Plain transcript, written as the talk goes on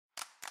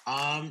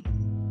Um,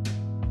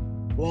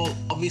 well,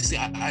 obviously,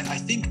 I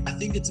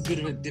think it's a bit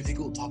of a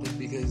difficult topic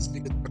because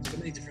there are so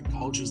many different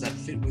cultures that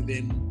fit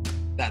within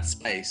that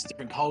space.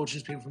 Different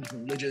cultures, people from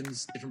different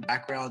religions, different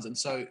backgrounds, and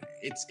so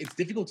it's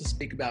difficult to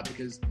speak about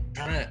because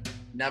trying to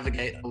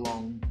navigate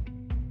along,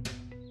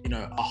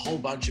 a whole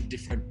bunch of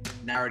different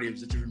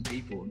narratives of different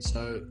people. And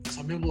so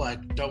some people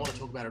don't want to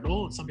talk about it at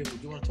all, and some people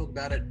do want to talk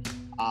about it.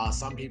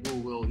 Some people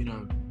will,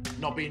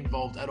 not be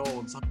involved at all,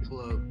 and some people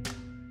are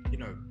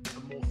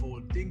more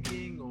forward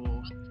thinking or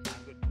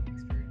have good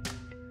experience.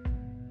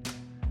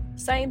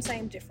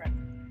 Same,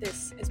 different.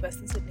 This is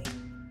Western Sydney.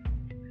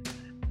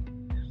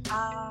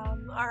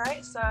 All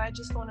right, so I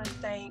just want to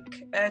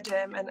thank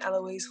Erdem and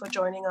Eloise for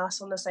joining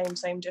us on the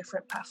same,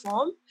 different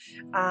platform.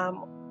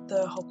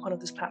 The whole point of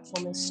this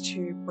platform is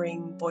to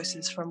bring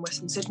voices from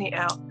Western Sydney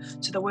out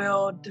to the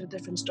world, the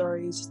different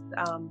stories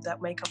that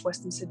make up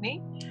Western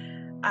Sydney.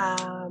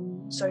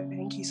 So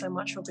thank you so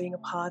much for being a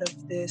part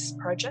of this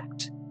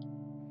project.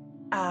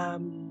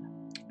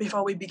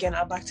 Before we begin,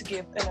 I'd like to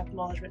give an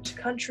acknowledgement to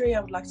country.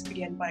 I would like to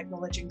begin by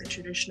acknowledging the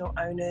traditional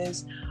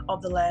owners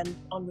of the land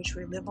on which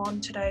we live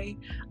on today.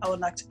 I would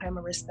like to pay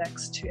my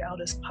respects to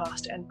elders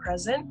past and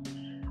present.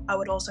 I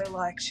would also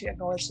like to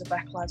acknowledge the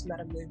Black Lives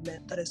Matter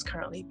movement that is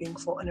currently being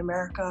fought in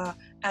America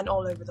and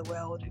all over the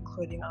world,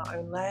 including our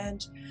own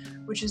land,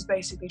 which is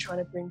basically trying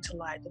to bring to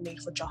light the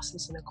need for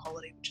justice and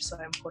equality, which is so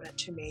important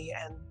to me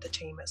and the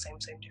team at Same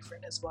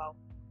Different as well.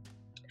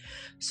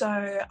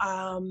 So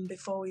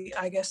before we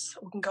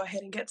can go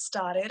ahead and get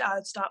started. I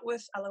would start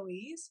with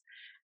Eloise.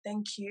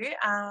 Thank you.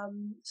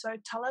 So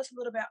tell us a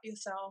little about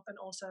yourself and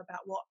also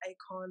about what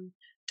ACON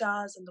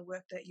does and the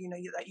work that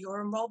that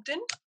you're involved in.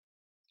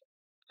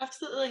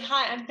 Absolutely.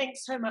 Hi, and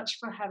thanks so much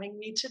for having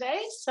me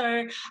today.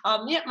 So,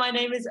 my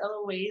name is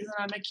Eloise, and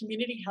I'm a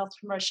Community Health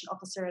Promotion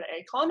Officer at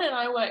ACON, and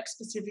I work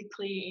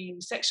specifically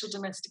in sexual,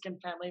 domestic and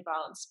family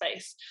violence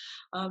space.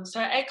 So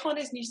ACON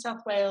is New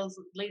South Wales'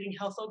 leading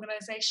health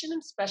organisation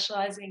and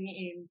specialising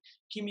in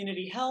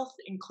community health,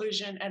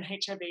 inclusion and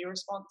HIV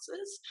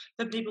responses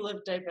for people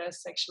of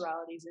diverse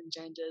sexualities and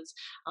genders.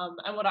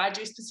 And what I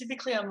do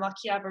specifically, I'm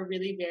lucky I have a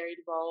really varied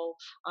role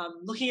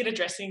looking at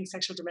addressing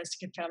sexual,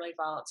 domestic and family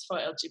violence for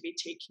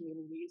LGBT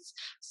communities.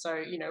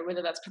 So,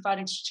 whether that's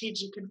providing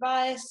strategic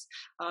advice,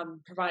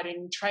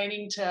 providing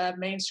training to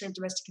mainstream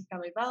domestic and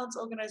family violence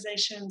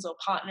organisations, or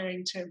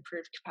partnering to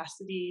improve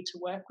capacity to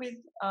work with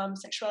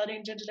sexuality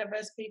and gender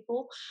diverse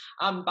people.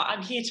 But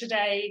I'm here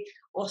today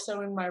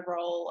also in my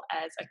role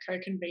as a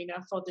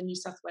co-convener for the New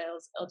South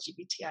Wales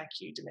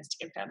LGBTIQ Domestic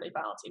and Family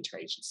Violence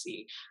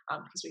Interagency,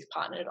 because we've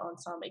partnered on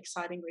some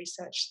exciting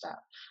research that,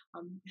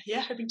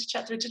 hoping to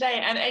chat through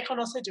today. And ACON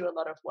also do a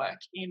lot of work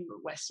in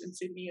Western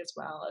Sydney as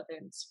well,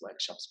 events,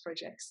 workshops,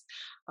 projects.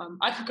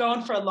 I could go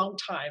on for a long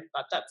time,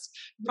 but that's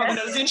probably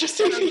not as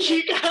interesting for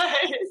you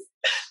guys.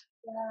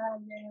 Yeah.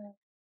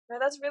 No,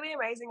 that's really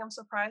amazing. I'm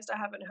surprised I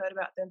haven't heard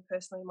about them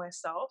personally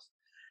myself.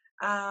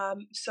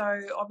 So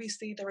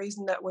obviously the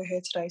reason that we're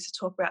here today is to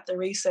talk about the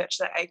research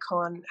that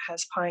ACON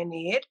has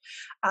pioneered.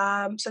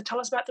 So tell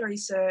us about the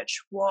research,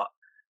 what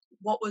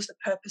was the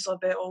purpose of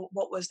it, or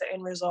what was the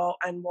end result,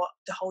 and what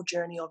the whole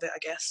journey of it, I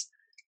guess.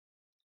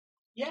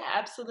 Yeah,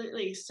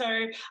 absolutely.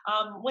 So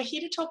we're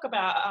here to talk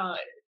about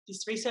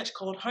this research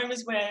called Home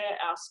is Where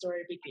Our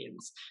Story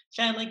Begins,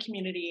 Family,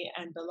 Community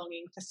and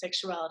Belonging for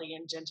Sexuality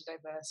and Gender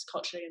Diverse,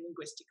 Culturally and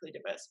Linguistically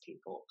Diverse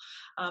People.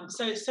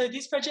 So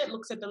this project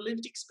looks at the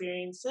lived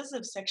experiences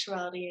of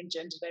sexuality and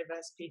gender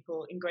diverse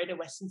people in Greater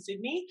Western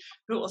Sydney,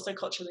 who are also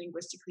culturally and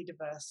linguistically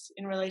diverse,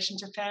 in relation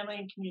to family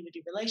and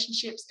community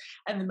relationships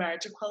and the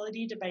marriage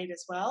equality debate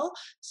as well.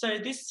 So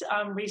this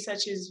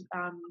research is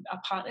a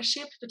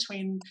partnership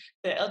between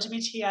the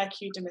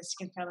LGBTIQ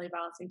Domestic and Family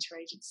Violence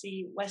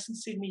Interagency, Western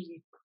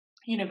Sydney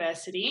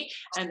University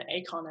and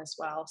ACON as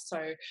well.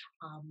 So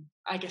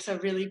I guess a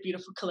really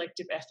beautiful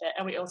collective effort.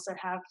 And we also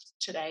have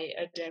today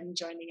Erdem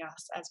joining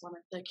us as one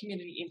of the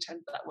community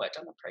interns that worked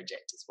on the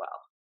project as well.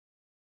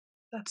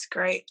 That's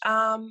great.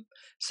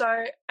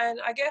 So, and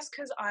I guess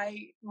because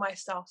I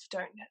myself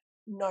don't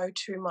know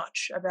too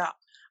much about,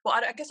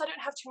 I guess I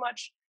don't have too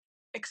much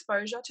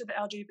exposure to the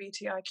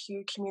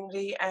LGBTIQ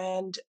community,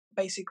 and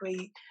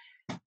basically,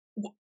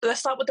 let's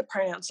start with the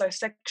pronouns. So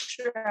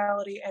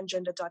sexuality and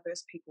gender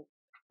diverse people,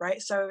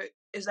 right? So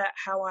is that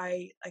how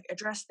I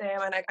address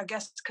them? And I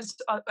guess because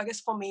I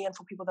guess for me and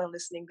for people that are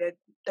listening,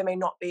 they may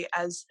not be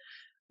as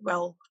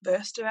well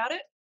versed about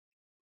it.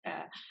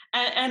 Yeah,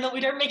 and we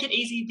don't make it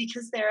easy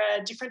because there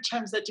are different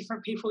terms that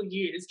different people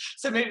use.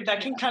 So maybe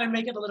that can kind of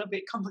make it a little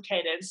bit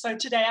complicated. So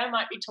today I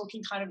might be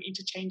talking kind of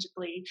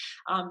interchangeably.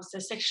 So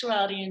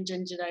sexuality and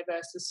gender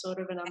diverse is sort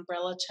of an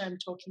umbrella term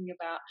talking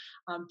about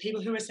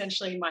people who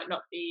essentially might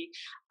not be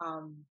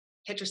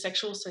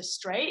heterosexual, so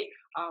straight,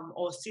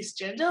 or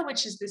cisgender,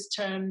 which is this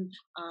term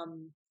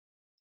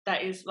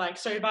that is like,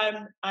 so if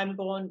I'm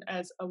born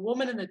as a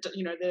woman and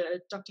the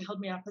doctor held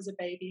me up as a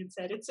baby and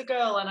said it's a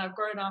girl, and I've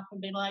grown up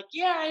and been like,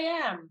 yeah, I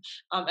am,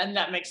 and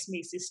that makes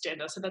me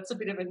cisgender. So that's a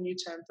bit of a new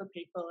term for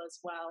people as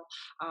well.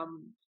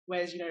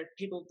 Whereas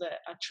people that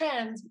are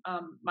trans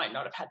might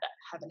not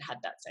haven't had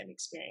that same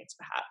experience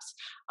perhaps.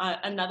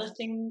 Another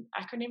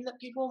acronym that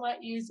people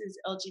might use is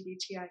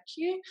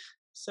LGBTIQ.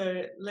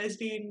 So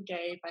lesbian,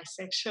 gay,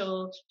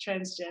 bisexual,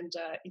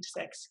 transgender,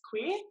 intersex,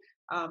 queer,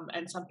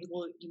 and some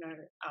people,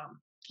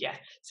 yeah.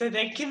 So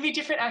there can be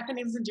different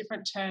acronyms and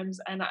different terms,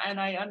 and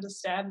I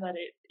understand that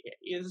it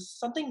is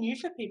something new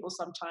for people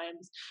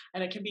sometimes,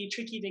 and it can be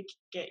tricky to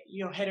get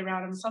your head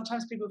around. And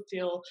sometimes people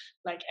feel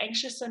like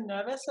anxious and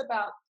nervous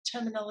about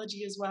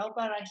terminology as well.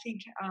 But I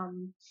think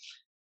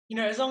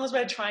as long as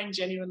we're trying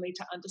genuinely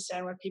to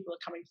understand where people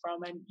are coming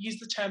from and use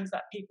the terms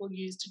that people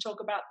use to talk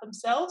about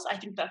themselves, I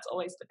think that's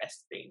always the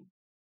best thing.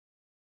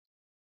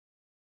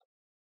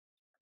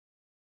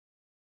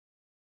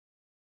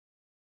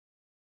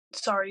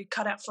 Sorry,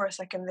 cut out for a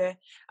second there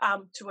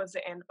towards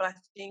the end, but I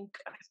think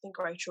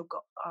Rachel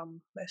got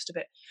most of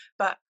it.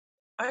 But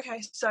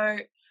okay, so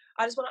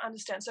I just want to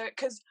understand. So,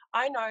 because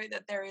I know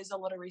that there is a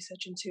lot of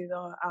research into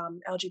the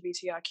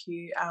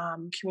LGBTIQ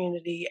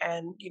community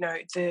and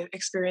the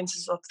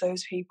experiences of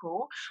those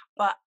people,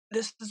 but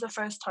this is the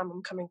first time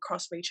I'm coming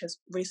across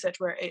research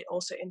where it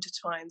also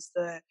intertwines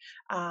the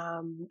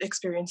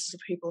experiences of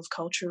people of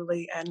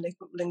culturally and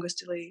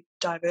linguistically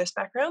diverse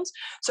backgrounds.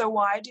 So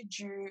why did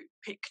you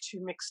pick to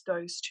mix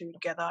those two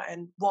together,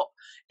 and what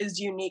is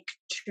unique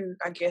to,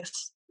 I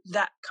guess,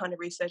 that kind of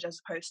research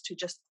as opposed to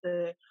just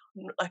the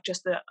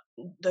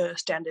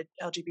standard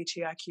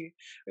LGBTIQ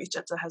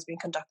research that has been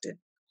conducted?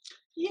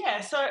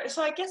 Yeah, so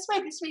I guess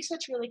where this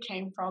research really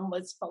came from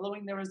was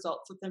following the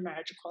results of the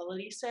Marriage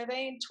Equality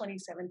Survey in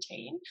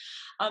 2017.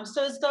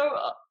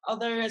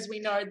 Although as we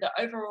know, the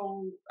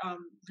overall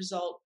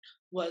result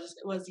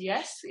was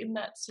yes in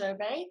that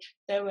survey,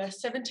 there were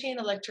 17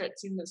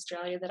 electorates in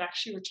Australia that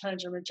actually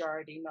returned a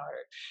majority no.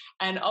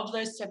 And of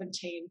those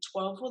 17,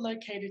 12 were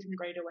located in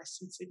Greater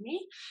Western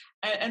Sydney.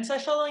 And so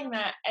following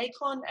that,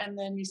 ACON and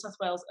the New South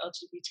Wales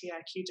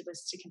LGBTIQ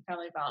Domestic and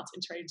Family Violence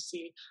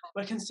Interagency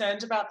were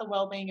concerned about the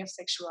wellbeing of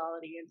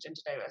sexuality and gender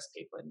diverse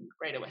people in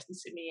Greater Western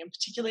Sydney, and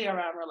particularly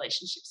around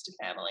relationships to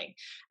family.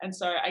 And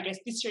so I guess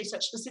this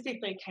research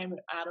specifically came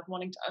out of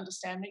wanting to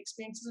understand the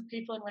experiences of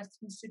people in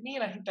Western Sydney,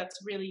 and I think that's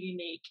really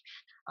unique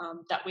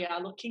that we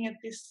are looking at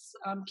this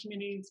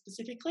community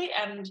specifically.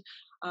 And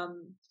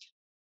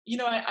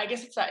I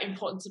guess it's that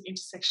importance of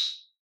intersection,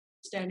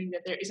 understanding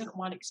that there isn't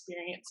one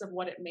experience of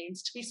what it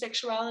means to be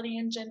sexuality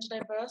and gender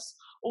diverse,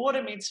 or what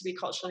it means to be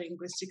culturally and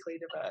linguistically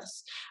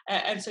diverse.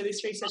 And so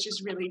this research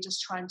is really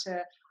just trying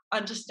to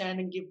understand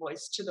and give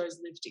voice to those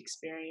lived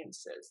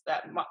experiences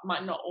that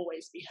might not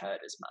always be heard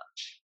as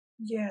much.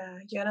 Yeah,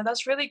 no,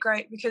 that's really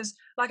great because,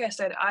 like I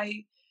said,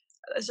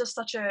 it's just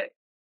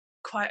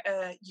quite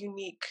a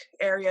unique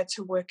area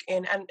to work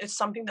in, and it's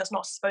something that's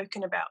not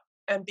spoken about.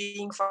 And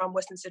being from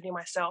Western Sydney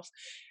myself,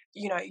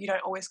 you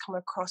don't always come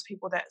across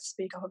people that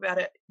speak up about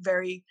it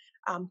very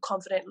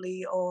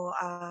confidently or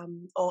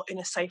in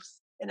a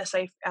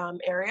safe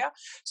area.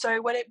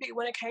 So when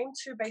it came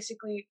to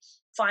basically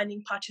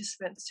finding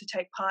participants to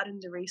take part in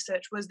the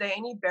research, was there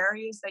any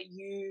barriers that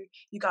you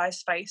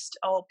guys faced,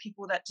 or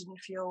people that didn't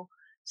feel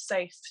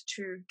safe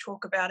to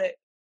talk about it?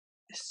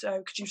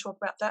 So could you talk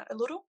about that a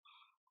little?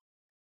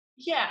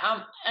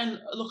 Yeah, and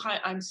look,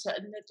 I'm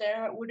certain that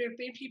there would have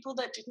been people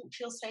that didn't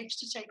feel safe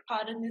to take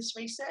part in this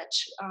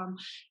research.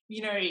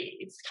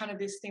 It's kind of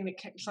this thing that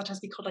can sometimes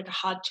be called like a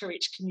hard to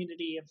reach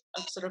community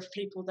of sort of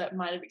people that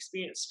might have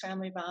experienced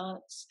family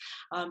violence.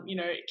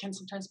 It can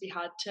sometimes be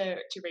hard to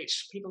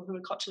reach people who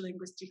are culturally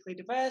linguistically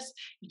diverse.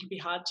 It can be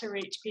hard to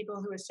reach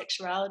people who are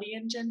sexuality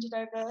and gender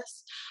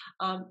diverse.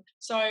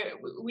 So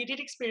we did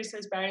experience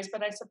those barriers,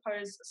 but I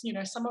suppose,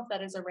 some of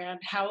that is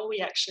around how are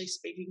we actually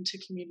speaking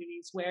to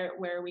communities? Where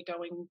are we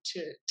going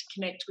to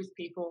connect with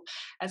people,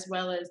 as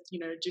well as,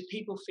 do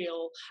people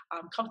feel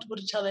comfortable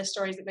to tell their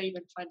stories that they're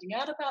even finding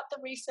out about the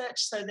research?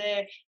 So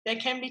there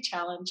can be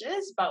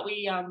challenges, but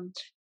we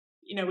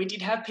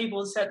did have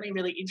people certainly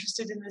really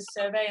interested in this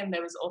survey, and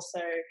there was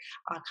also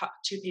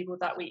 2 people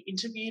that we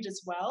interviewed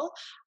as well.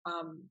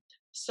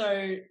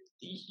 So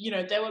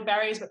there were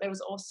barriers, but there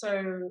was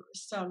also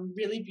some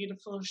really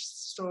beautiful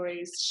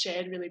stories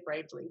shared really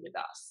bravely with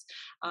us,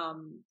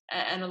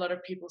 and a lot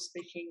of people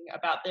speaking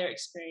about their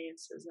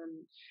experiences.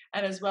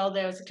 And as well,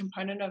 there was a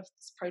component of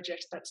this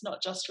project that's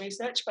not just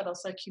research, but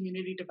also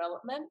community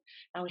development,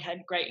 and we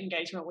had great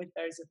engagement with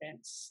those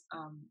events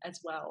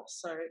as well.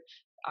 So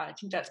I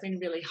think that's been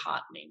really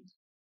heartening.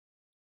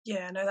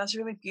 Yeah, no, that's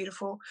really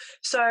beautiful.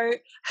 So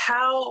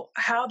how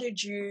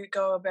did you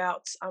go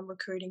about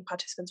recruiting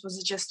participants? Was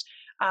it just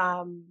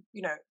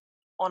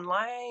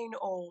online,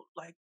 or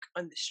like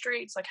on the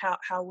streets? Like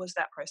how was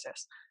that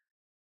process?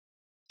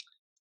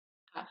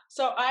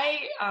 So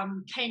I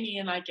came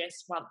in, I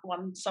guess,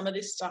 one some of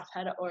this stuff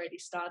had already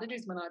started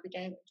is when I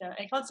began at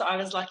Acon. So I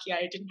was lucky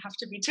I didn't have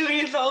to be too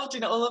involved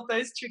in all of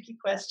those tricky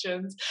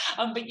questions.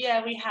 But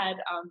yeah, we had,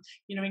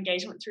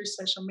 engagement through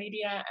social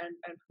media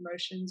and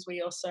promotions.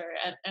 We also,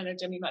 and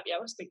Erdem, you might be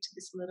able to speak to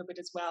this a little bit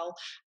as well,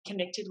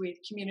 connected with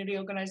community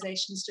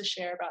organisations to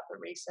share about the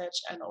research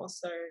and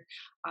also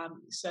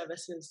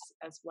services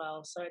as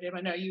well. So Erdem,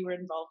 I know you were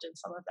involved in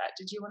some of that.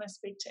 Did you want to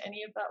speak to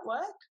any of that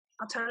work?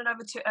 I'll turn it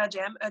over to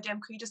Erdem.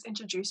 Erdem, could you just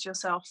introduce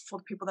yourself for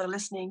the people that are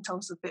listening? Tell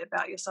us a bit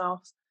about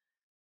yourself.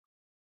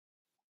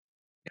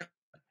 Yeah.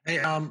 Hey,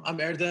 I'm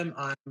Erdem.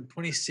 I'm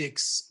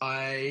 26.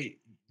 I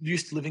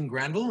used to live in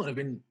Granville and I've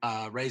been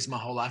raised my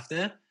whole life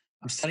there.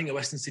 I'm studying at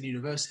Western Sydney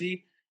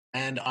University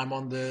and I'm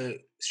on the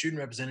Student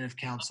Representative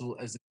Council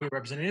as the queer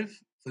representative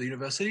for the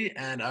university,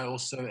 and I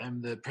also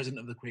am the president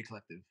of the Queer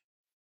Collective.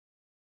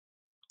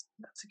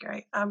 That's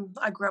great.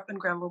 I grew up in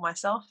Granville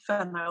myself,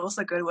 and I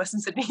also go to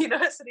Western Sydney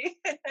University.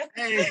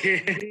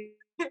 Hey.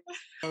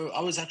 So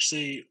I was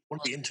actually one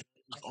of the interns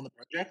on the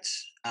project,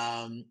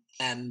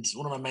 and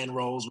one of my main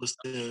roles was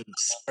to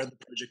spread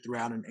the project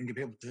around and get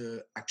people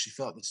to actually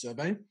fill out the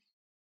survey.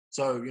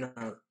 So,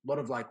 a lot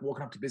of like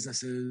walking up to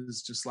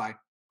businesses, just like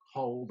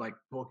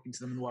talking to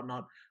them and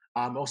whatnot.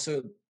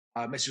 Also,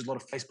 messaged a lot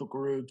of Facebook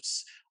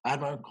groups. I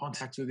had my own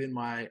contacts within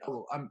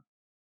I'm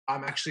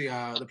actually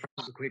the president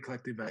of the Queer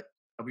Collective at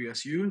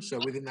WSU. So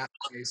within that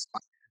space, I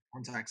had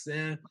contacts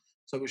there.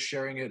 So I was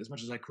sharing it as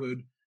much as I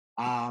could.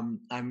 I'm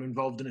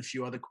involved in a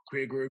few other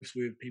queer groups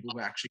with people who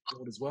are actually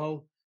called as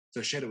well.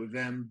 So I shared it with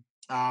them.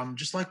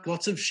 Just like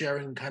lots of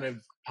sharing, kind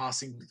of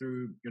passing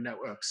through your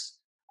networks.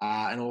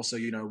 And also,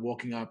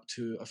 walking up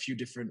to a few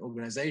different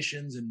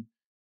organizations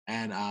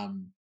and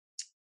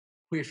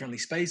queer-friendly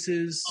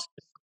spaces,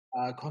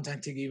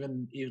 contacting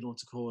even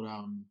what's it called,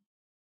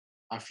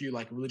 a few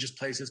like religious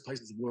places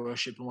of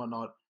worship and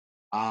whatnot,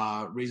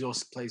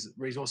 resource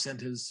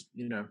centers,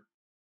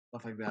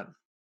 stuff like that.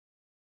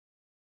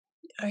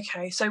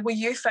 Okay, so were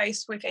you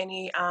faced with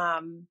any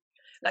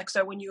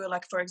so when you were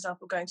like, for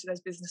example, going to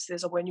those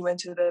businesses or when you went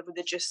to the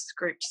religious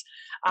groups,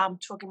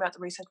 talking about the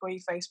research, were you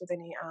faced with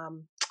any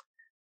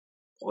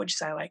what would you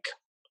say,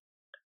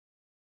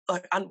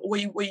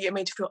 were you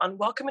made to feel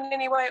unwelcome in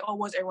any way, or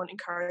was everyone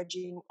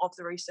encouraging of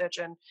the research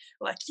and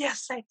like,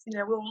 yes, thanks,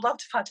 we would love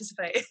to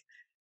participate?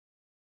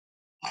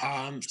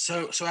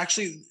 So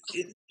actually,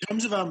 in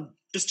terms of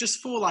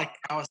just for like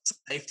our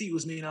safety, it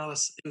was me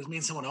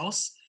and someone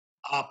else.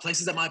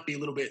 Places that might be a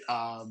little bit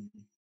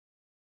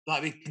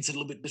might be considered a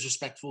little bit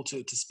disrespectful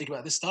to speak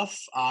about this stuff.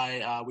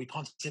 We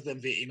contacted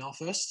them via email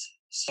first.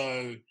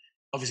 So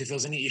obviously, if there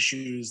was any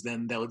issues,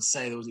 then they would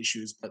say there was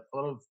issues. But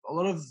a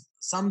lot of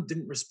some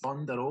didn't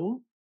respond at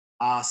all.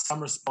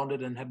 Some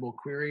responded and had more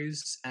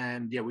queries,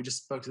 and yeah, we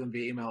just spoke to them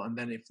via email. And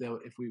then if they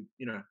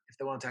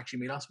wanted to actually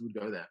meet us, we would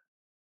go there.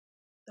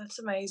 That's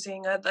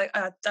amazing. I think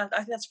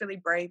that's really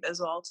brave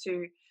as well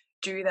to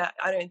do that.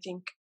 I don't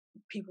think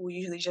people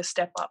usually just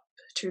step up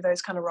to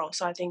those kind of roles.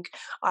 So I think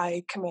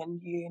I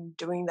commend you in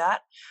doing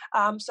that.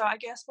 So I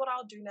guess what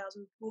I'll do now is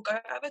we'll go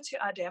over to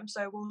Erdem.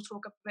 So we'll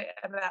talk a bit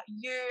about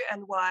you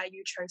and why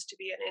you chose to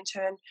be an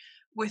intern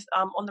with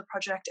on the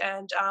project.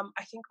 And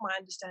I think my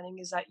understanding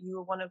is that you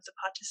were one of the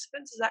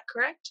participants. Is that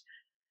correct?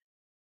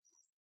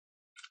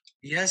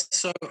 Yes.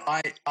 So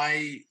I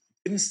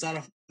didn't start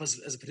off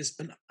as a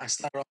participant. I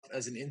started off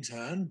as an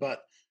intern,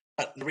 but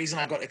the reason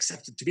I got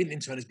accepted to be an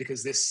intern is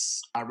because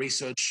this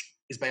research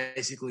is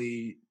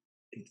basically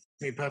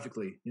me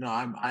perfectly.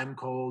 I'm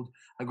cold.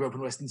 I grew up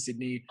in Western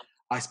Sydney.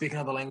 I speak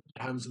another language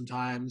at home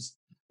sometimes.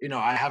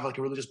 I have like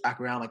a religious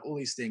background, like all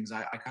these things.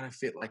 I kind of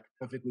fit like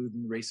perfectly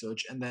within the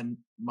research. And then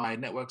my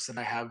networks that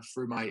I have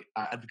through my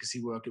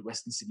advocacy work at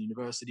Western Sydney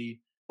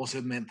University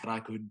also meant that I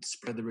could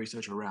spread the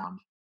research around.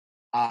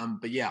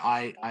 But yeah,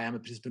 I am a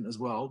participant as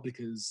well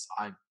because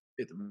I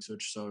fit the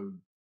research so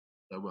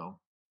well.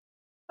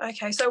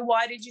 Okay, so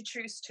why did you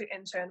choose to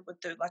intern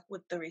with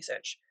the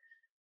research?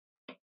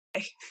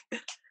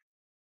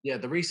 Yeah,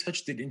 the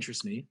research did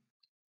interest me.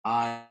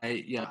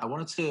 I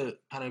wanted to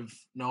kind of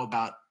know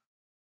about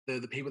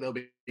the people that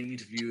were being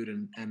interviewed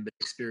and the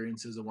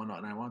experiences and whatnot,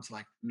 and I wanted to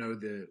like know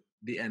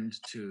the end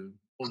to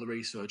all the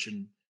research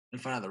and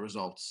find out the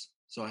results.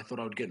 So I thought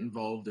I would get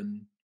involved,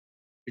 and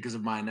because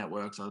of my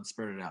networks, I would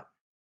spread it out.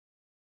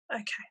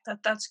 Okay,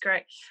 that's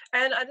great.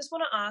 And I just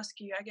want to ask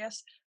you, I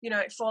guess,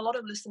 for a lot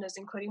of listeners,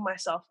 including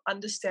myself,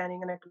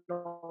 understanding and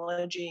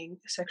acknowledging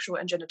sexual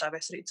and gender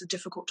diversity, it's a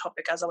difficult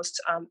topic, as I was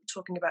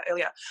talking about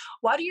earlier.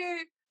 Why do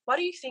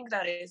you think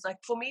that is? Like,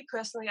 for me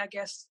personally, I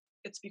guess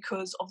it's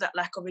because of that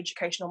lack of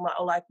education or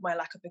my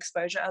lack of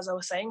exposure, as I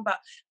was saying. But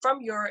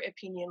from your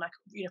opinion,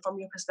 from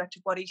your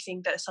perspective, why do you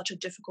think that is such a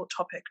difficult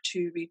topic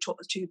to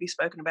be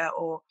spoken about,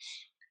 or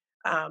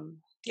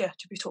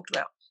to be talked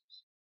about?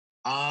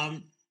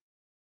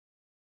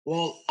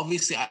 Well,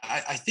 obviously,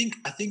 I think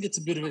it's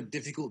a bit of a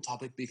difficult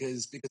topic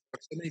because there are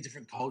so many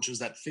different cultures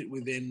that fit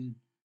within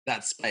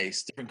that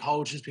space. Different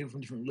cultures, people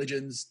from different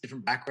religions,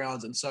 different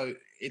backgrounds, and so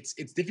it's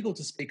difficult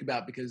to speak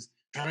about because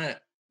trying to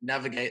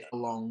navigate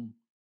along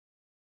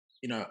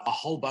a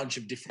whole bunch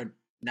of different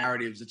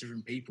narratives of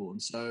different people.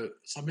 And so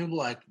some people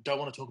like don't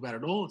want to talk about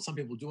it at all. Some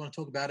people do want to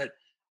talk about it.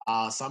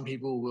 Some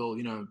people will,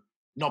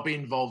 not be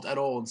involved at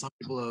all. And some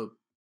people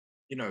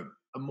are,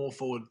 are more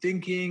forward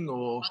thinking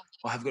or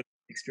have got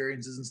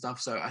experiences and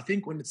stuff. So I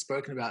think when it's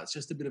spoken about, it's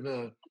just a bit of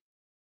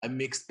a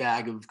mixed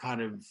bag of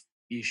kind of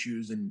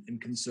issues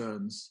and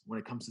concerns when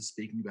it comes to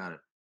speaking about it.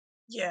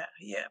 Yeah,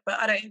 but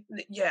I don't.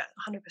 Yeah,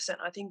 100%.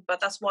 I think, but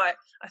that's why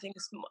I think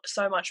it's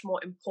so much more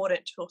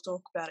important to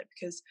talk about it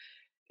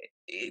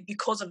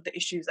because of the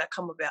issues that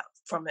come about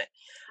from it.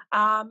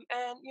 And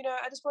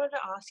I just wanted to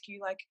ask you,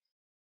 like,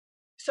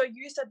 so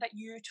you said that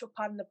you took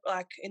part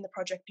in the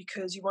project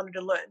because you wanted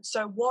to learn.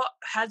 So what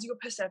has your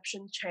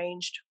perception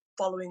changed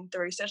following the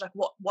research? Like,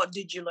 what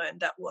did you learn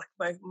that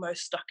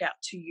most stuck out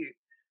to you?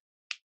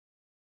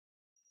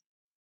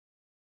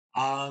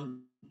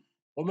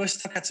 What most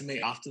stuck out to me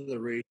after the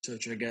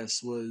research, I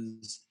guess,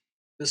 was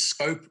the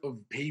scope of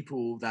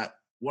people that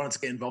wanted to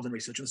get involved in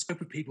research and the scope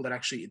of people that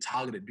actually it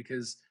targeted.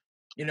 Because,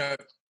 you know,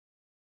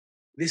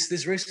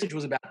 this research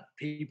was about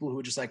people who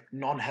were just like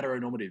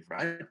non-heteronormative,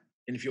 right?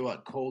 And if you're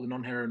like called a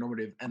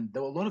non-heteronormative, and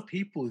there were a lot of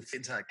people who fit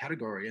into that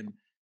category, and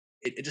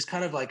it just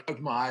kind of like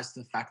opened my eyes to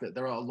the fact that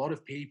there are a lot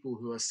of people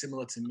who are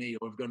similar to me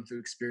or have gone through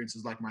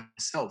experiences like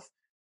myself.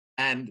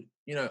 And,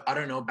 I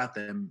don't know about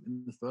them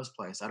in the first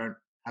place. I don't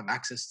have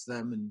access to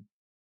them.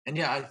 And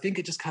yeah, I think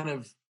it just kind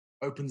of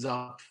opens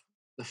up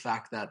the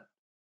fact that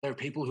there are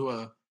people who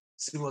are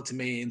similar to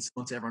me and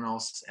similar to everyone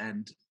else.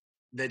 And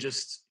they're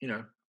just,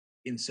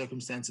 in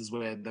circumstances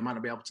where they might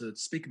not be able to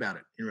speak about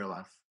it in real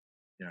life,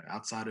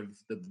 outside of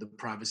the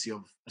privacy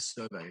of a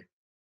survey.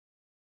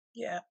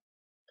 Yeah.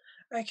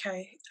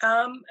 Okay.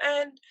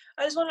 And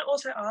I just want to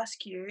also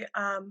ask you,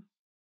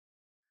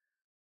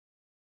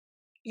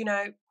 you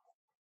know,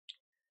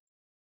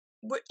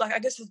 like I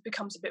guess it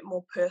becomes a bit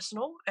more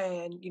personal,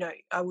 and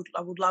I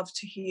would love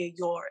to hear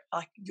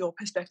your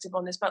perspective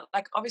on this. But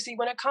like obviously,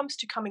 when it comes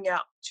to coming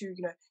out to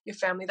your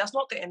family, that's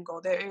not the end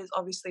goal. There is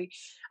obviously,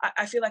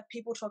 I feel like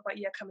people talk about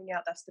coming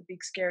out, that's the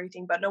big scary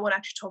thing, but no one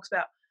actually talks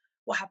about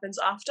what happens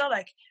after.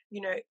 Like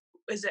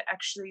is it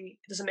actually,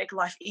 does it make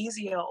life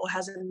easier, or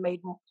has it made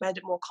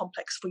it more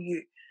complex for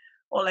you,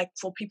 or like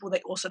for people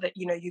that also that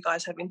you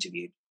guys have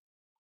interviewed?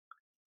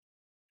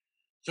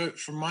 So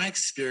from my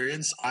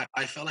experience,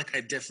 I felt like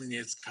I definitely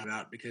needed to come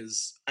out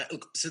because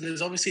look, so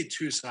there's obviously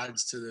two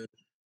sides to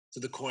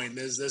the coin.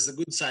 There's the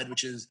good side,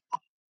 which is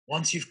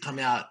once you've come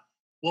out,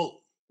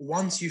 well,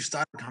 once you've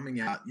started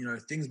coming out,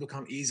 things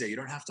become easier. You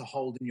don't have to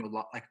hold in your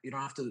life, like you don't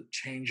have to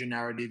change your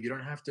narrative. You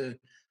don't have to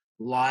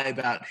lie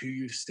about who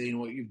you've seen,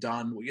 what you've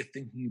done, what you're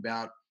thinking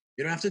about.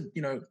 You don't have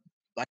to,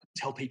 like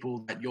tell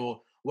people that you're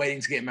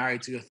waiting to get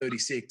married till you're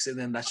 36, and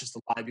then that's just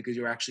a lie because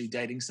you're actually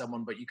dating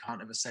someone, but you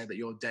can't ever say that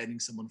you're dating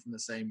someone from the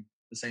same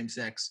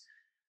sex.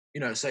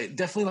 So it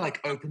definitely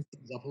like opens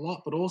things up a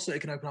lot, but also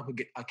it can open up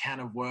a can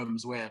of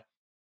worms where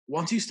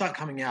once you start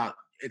coming out,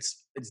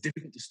 it's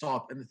difficult to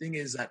stop. And the thing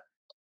is that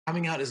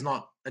coming out is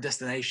not a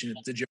destination;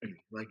 it's a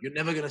journey. Like you're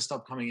never going to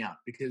stop coming out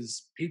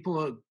because people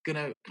are going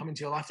to come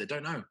into your life that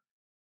don't know.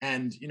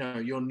 And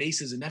your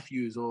nieces and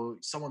nephews or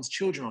someone's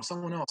children or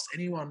someone else,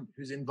 anyone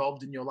who's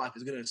involved in your life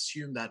is going to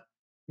assume that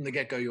from the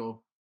get-go you're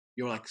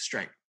like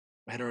straight or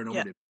Yeah.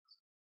 heteronormative.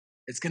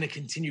 It's going to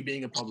continue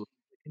being a problem,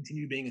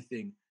 continue being a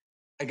thing,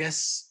 I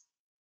guess.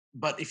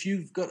 But if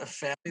you've got a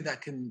family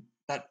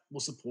that will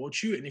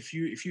support you, and if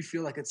you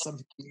feel like it's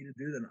something you need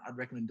to do, then I'd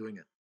recommend doing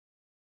it.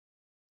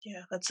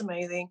 Yeah, that's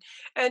amazing.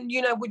 And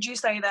would you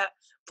say that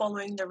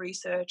following the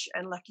research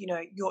and like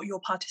your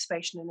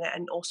participation in it,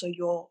 and also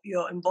your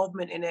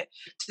involvement in it,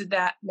 did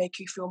that make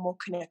you feel more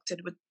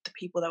connected with the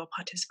people that were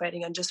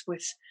participating and just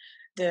with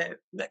the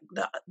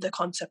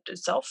concept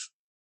itself?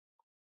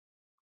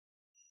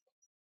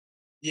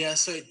 Yeah,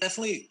 so it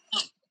definitely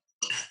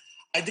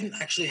I didn't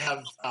actually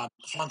have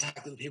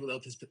contact with the people that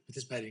were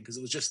participating because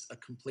it was just a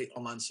complete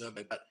online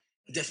survey. But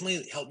it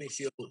definitely helped me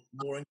feel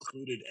more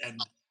included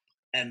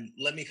and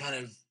let me kind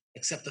of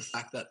accept the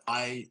fact that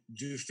I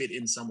do fit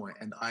in somewhere,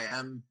 and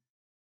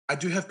I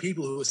do have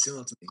people who are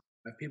similar to me.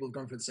 I have people who've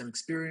gone through the same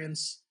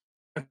experience.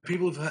 There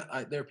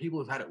are people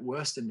who've had it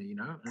worse than me.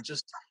 And it's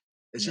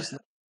Yeah. just nice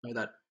to know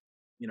that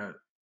you know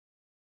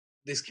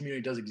this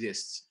community does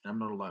exist, and I'm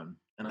not alone.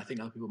 And I think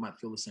other people might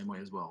feel the same way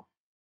as well.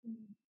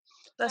 Mm.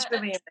 That's And,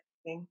 really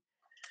amazing.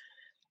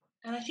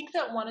 and I think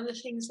that one of the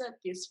things that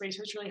this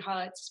research really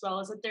highlights as well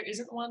is that there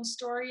isn't one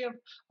story of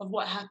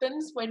what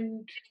happens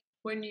when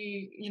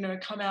you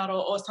come out,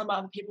 or some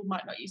other people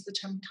might not use the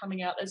term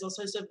coming out. There's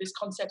also sort of this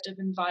concept of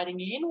inviting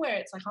in, where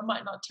it's like I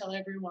might not tell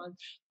everyone,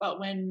 but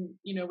when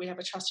we have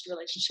a trusted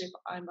relationship,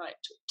 I might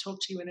talk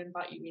to you and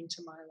invite you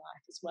into my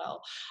life as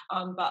well.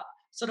 But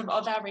sort of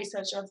our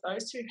research, of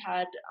those who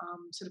had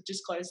sort of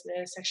disclosed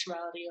their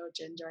sexuality or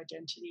gender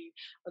identity,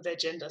 or their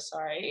gender,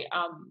 sorry,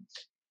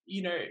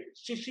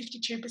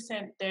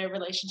 52% their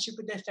relationship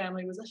with their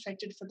family was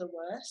affected for the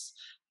worse.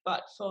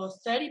 But for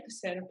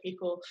 30% of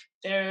people,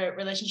 their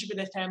relationship with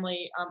their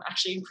family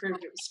actually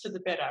improved. It was for the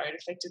better. It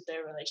affected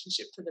their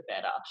relationship for the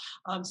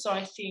better. So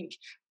I think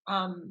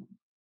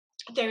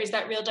there is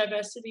that real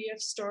diversity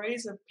of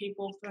stories of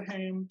people for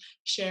whom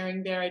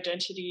sharing their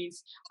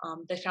identities,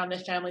 they found their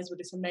families were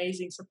this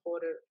amazing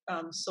supportive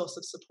source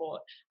of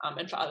support,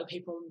 and for other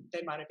people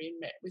they might have been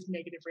met with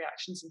negative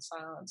reactions and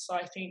silence. So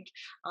I think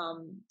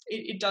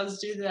it does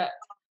do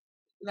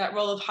that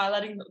role of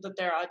highlighting that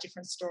there are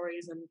different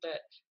stories, and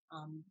that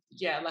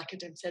like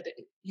Erdem said,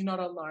 you're not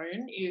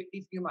alone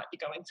if you might be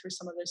going through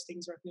some of those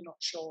things, or if you're not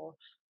sure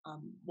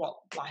what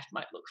life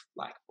might look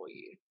like for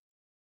you.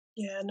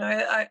 Yeah, no,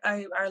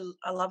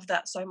 I love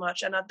that so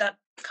much, and that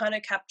kind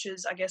of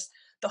captures, I guess,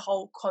 the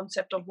whole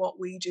concept of what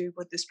we do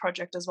with this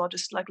project as well.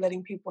 Just like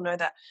letting people know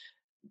that,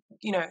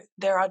 you know,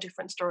 there are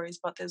different stories,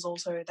 but there's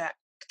also that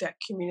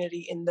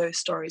community in those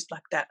stories,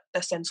 like that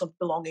the sense of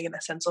belonging and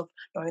the sense of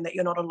knowing that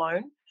you're not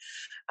alone.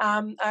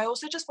 I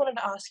also just wanted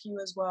to ask you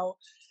as well,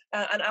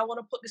 and I want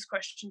to put this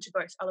question to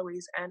both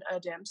Eloise and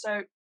Erdem.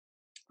 So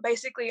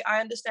basically,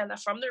 I understand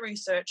that from the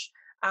research,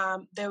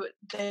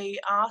 they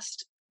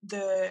asked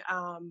the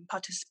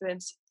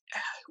participants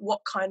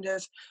what kind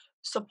of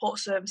support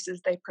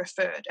services they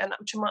preferred. And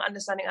to my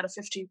understanding, out of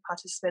 50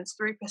 participants,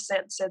 3%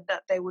 said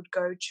that they would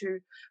go to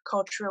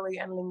culturally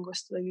and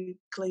linguistically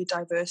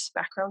diverse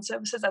background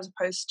services, as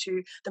opposed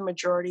to the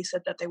majority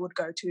said that they would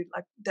go to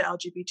like the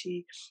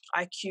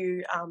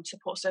LGBTIQ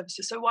support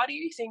services. So why do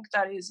you think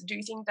that is? Do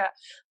you think that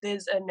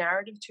there's a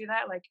narrative to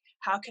that? Like,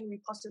 how can we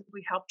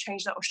possibly help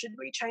change that, or should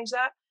we change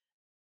that?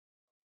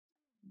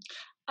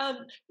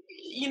 Um,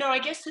 I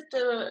guess that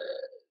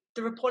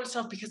the report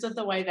itself, because of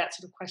the way that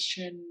sort of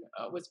question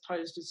was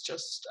posed as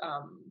just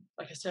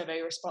like a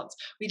survey response,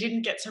 we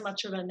didn't get so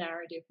much of a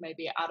narrative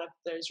maybe out of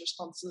those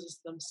responses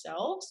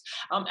themselves.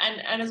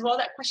 And as well,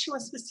 that question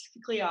was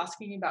specifically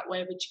asking about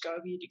where would you go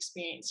if you'd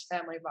experienced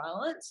family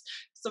violence.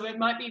 So it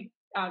might be,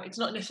 it's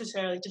not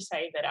necessarily to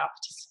say that our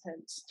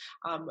participants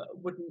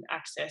wouldn't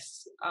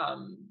access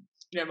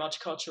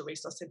multicultural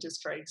resource centres,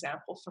 for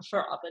example, for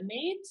other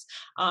needs.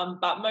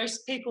 But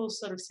most people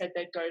sort of said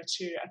they'd go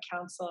to a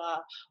counsellor,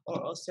 or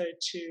also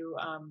to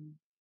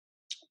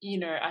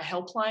a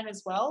helpline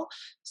as well.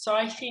 So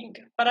I think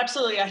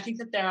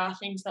that there are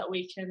things that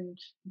we can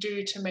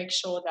do to make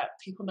sure that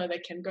people know they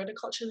can go to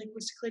culturally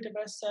linguistically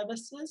diverse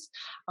services,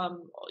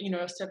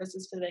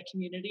 services for their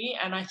community.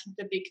 And I think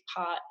the big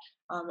part,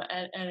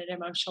 and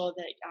I'm sure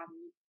that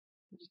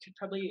you could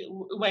probably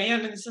weigh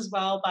in on this as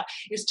well, but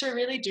is to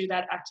really do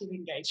that active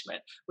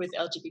engagement with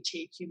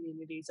LGBT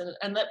communities,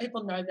 and let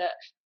people know that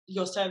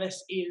your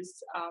service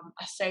is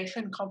a safe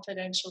and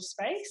confidential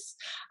space.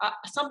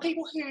 Some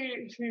people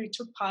who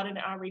took part in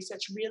our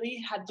research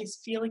really had this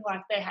feeling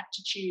like they had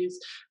to choose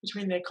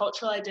between their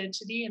cultural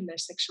identity and their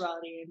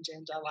sexuality and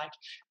gender. Like,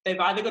 they've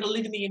either got to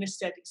live in the inner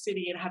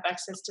city and have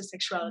access to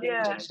sexuality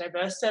and gender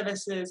diverse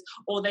services,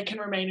 or they can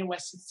remain in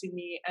Western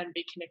Sydney and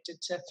be connected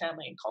to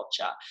family and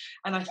culture.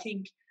 And I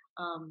think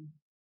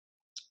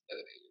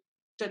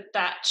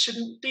that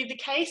shouldn't be the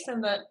case,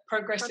 and that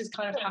progress is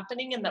kind of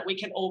happening, and that we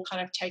can all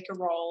kind of take a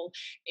role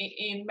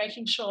in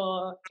making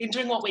sure, in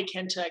doing what we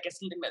can to, I guess,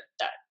 limit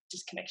that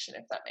disconnection,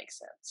 if that makes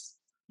sense.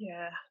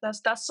 Yeah,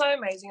 that's so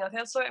amazing. I think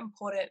that's so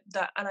important,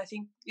 that, and I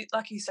think,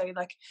 like you say,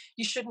 like,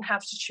 you shouldn't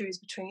have to choose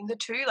between the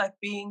two. Like,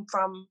 being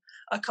from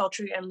a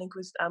culturally and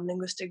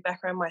linguistic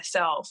background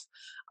myself,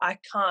 I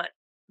can't,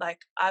 like,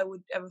 I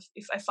would ever,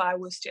 if I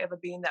was to ever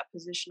be in that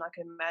position, I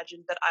can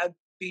imagine that I would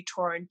be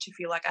torn to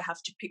feel like I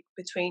have to pick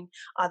between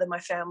either my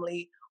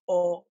family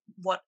or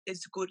what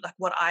is good, like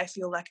what I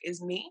feel like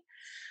is me.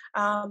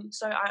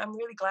 So I'm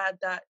really glad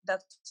that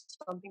that's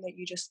something that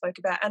you just spoke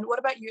about. And what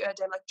about you,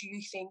 Erdem? Like, do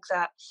you think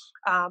that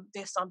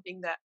there's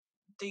something that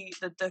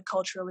the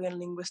culturally and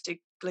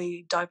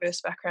linguistically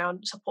diverse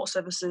background support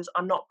services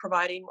are not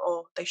providing,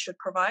 or they should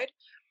provide?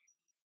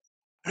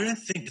 I don't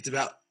think it's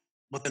about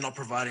what they're not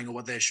providing or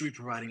what they should be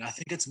providing. I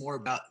think it's more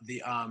about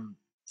the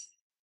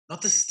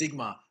not the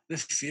stigma, the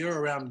fear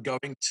around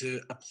going to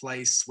a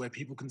place where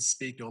people can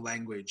speak your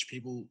language,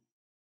 people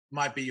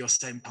might be your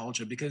same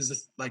culture.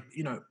 Because, like,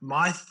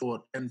 my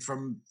thought, and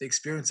from the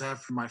experience I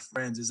have from my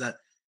friends, is that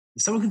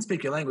if someone can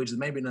speak your language, then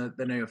maybe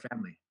they know your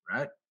family,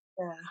 right?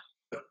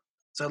 Yeah.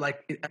 So,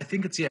 like, I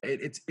think it's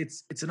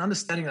an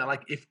understanding that,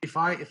 like, if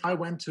I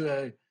went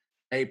to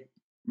a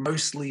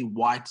mostly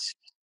white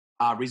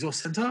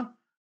resource center,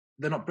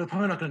 they're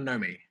probably not going to know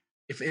me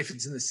if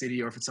it's in the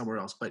city or if it's somewhere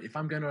else. But if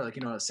I'm going to, like,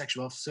 a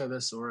sexual health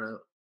service or a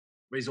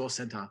resource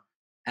center,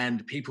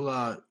 and people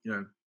are,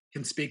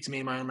 can speak to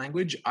me in my own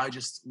language, I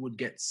just would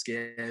get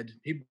scared.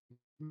 People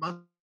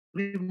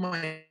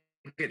might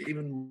get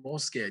even more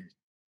scared.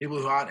 People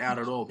who aren't out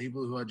at all,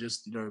 people who are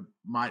just,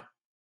 might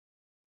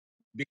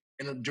be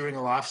during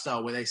a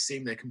lifestyle where they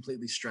seem they're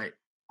completely straight.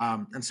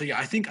 And so, yeah,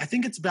 I think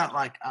it's about,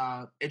 like,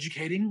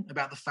 educating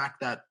about the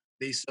fact that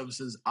these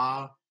services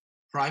are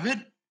private,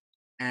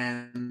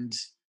 and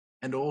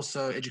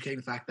also educating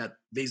the fact that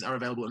these are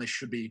available and they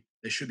should be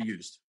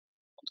used.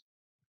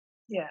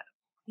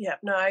 Yeah,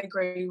 no, I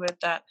agree with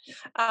that.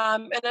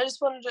 And I just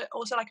wanted to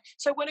also, like,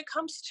 so when it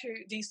comes to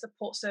these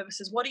support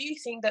services, what do you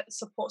think that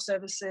support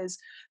services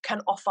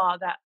can offer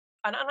that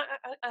and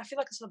I feel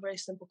like it's a very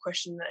simple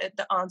question.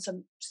 The answer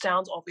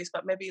sounds obvious,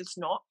 but maybe it's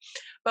not.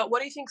 But what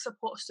do you think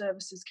support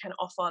services can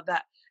offer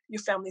that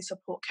your family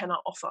support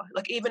cannot offer?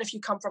 Like, even if you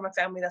come from a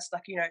family that's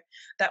like,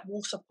 that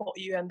will support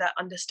you and that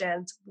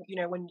understands,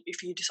 when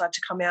if you decide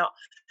to come out,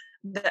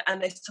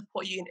 and they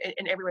support you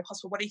in every way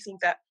possible. What do you think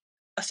that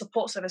a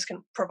support service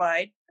can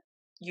provide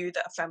you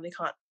that a family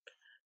can't?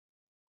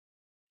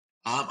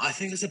 I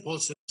think a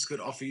support service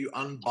could offer you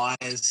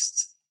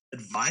unbiased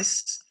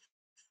advice,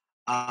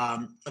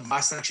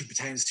 advice that actually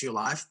pertains to your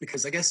life.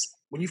 Because I guess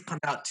when you've come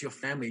out to your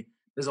family,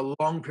 there's a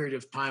long period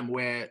of time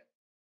where,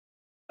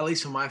 at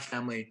least for my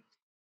family,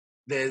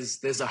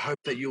 there's a hope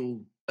that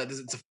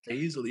it's a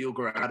phase, or that you'll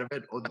grow out of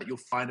it, or that you'll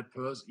find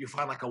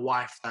like a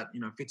wife that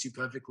fits you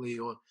perfectly,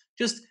 or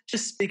just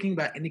speaking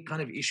about any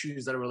kind of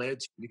issues that are related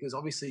to you, because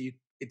obviously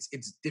it's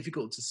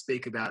difficult to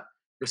speak about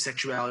your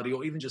sexuality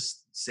or even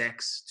just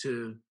sex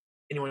to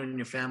anyone in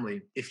your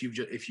family if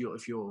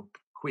you're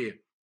queer.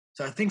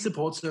 So I think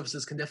support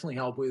services can definitely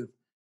help with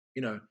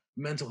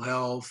mental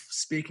health,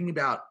 speaking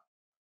about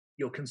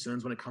your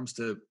concerns when it comes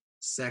to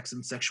sex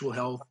and sexual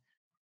health,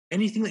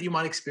 anything that you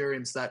might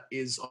experience that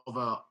is of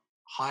a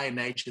higher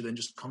nature than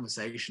just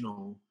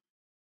conversational.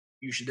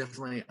 You should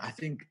definitely, I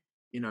think,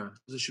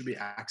 this should be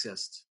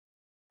accessed.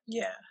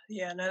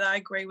 Yeah, no, I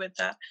agree with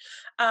that.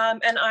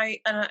 And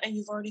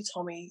you've already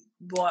told me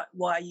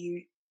why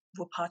you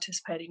were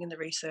participating in the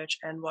research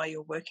and why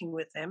you're working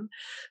with them.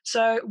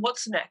 So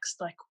what's next?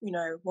 Like,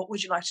 what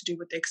would you like to do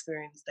with the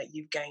experience that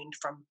you've gained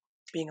from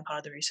being a part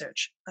of the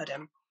research,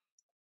 Erdem?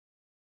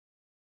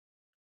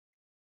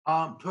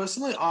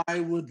 Personally, I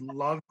would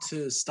love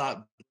to start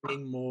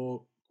bringing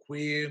more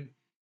queer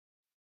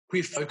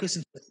focus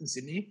in Western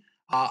Sydney.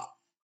 I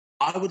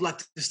would like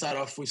to start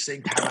off with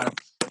seeing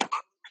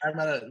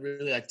Parramatta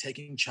really like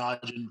taking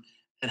charge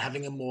and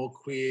having a more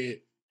queer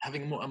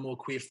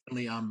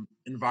friendly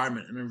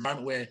environment, an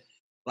environment where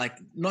like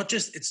not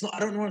just it's not I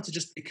don't want it to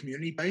just be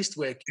community based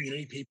where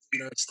community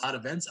people start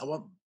events. I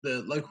want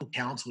the local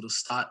council to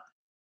start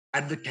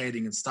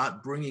advocating and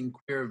start bringing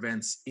queer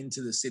events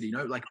into the city.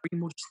 Like bring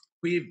more just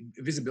queer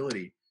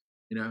visibility.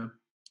 You know,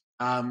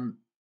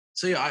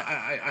 so yeah,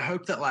 I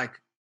hope that like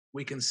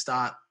we can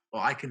start,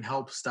 or I can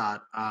help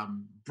start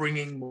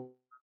bringing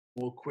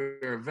more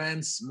queer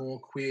events, more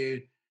queer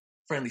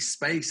friendly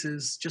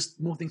spaces, just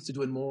more things to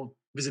do and more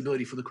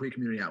visibility for the queer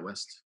community out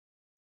west.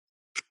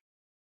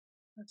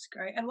 That's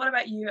great. And what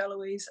about you,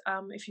 Eloise?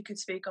 If you could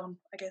speak on,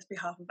 I guess,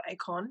 behalf of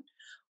ACON,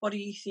 what do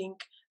you think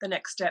the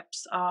next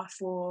steps are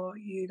for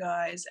you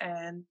guys,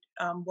 and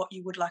what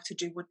you would like to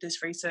do with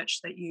this research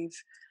that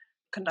you've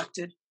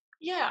conducted?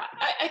 Yeah,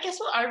 I guess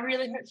what I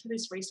really hope for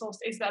this resource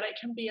is that it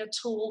can be a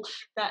tool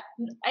that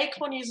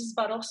Acorn uses,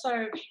 but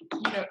also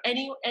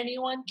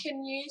anyone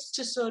can use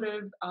to sort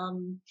of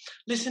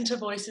listen to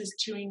voices,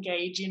 to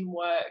engage in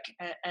work,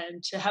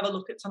 and to have a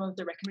look at some of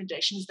the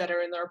recommendations that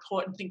are in the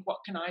report and think, what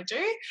can I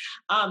do?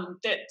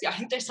 That I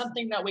think there's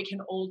something that we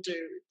can all do.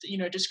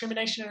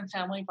 Discrimination and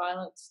family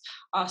violence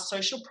are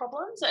social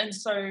problems, and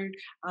so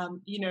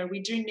we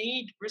do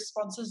need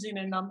responses in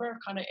a number of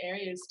kind of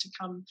areas to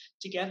come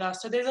together.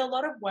 So there's a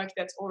lot of work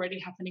that's already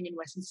happening in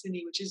Western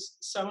Sydney, which is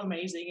so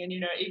amazing. And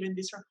even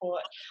this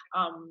report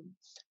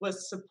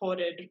was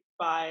supported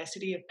by a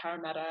City of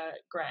Parramatta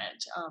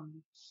grant,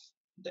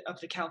 of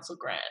the council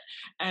grant,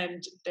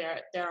 and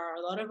there are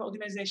a lot of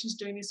organisations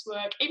doing this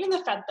work. Even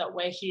the fact that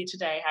we're here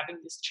today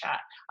having this chat,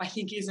 I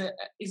think, is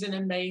an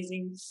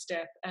amazing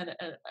step and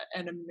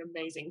an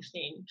amazing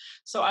thing.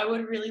 So I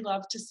would really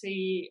love to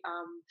see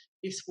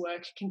this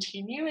work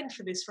continue, and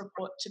for this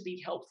report to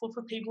be helpful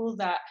for people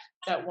that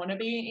want to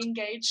be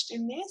engaged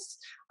in this.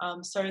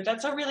 So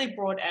that's a really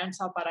broad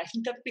answer, but I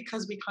think that's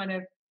because we kind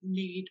of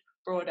need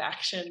broad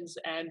actions,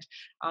 and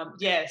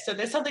so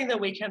there's something that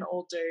we can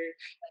all do,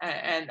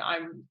 and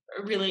I'm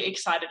really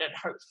excited and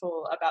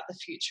hopeful about the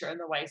future and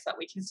the ways that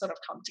we can sort of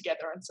come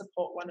together and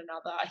support one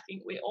another. I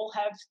think we all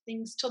have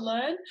things to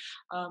learn,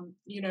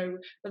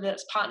 whether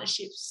it's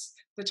partnerships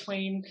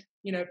between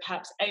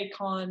perhaps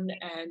ACON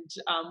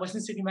and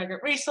Western Sydney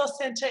Migrant Resource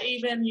Centre,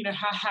 even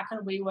how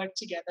can we work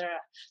together,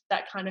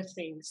 that kind of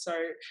thing. So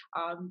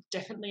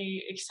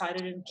definitely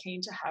excited and keen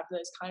to have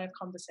those kind of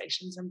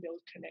conversations and build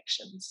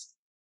connections.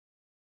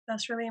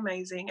 That's really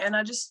amazing. And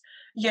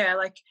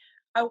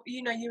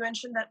you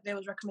mentioned that there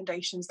was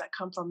recommendations that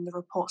come from the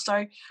report.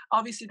 So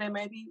obviously there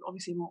may be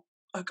more,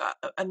 like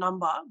a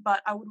number,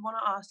 but I would want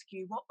to ask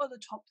you, what are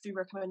the top 3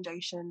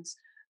 recommendations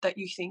that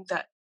you think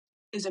that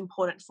is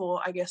important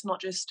for, I guess, not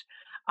just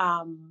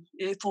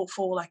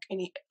for like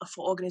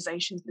for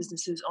organizations,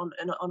 businesses, on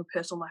a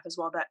personal life as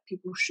well, that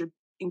people should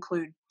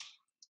include?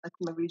 Like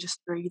maybe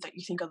just 3 that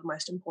you think are the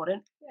most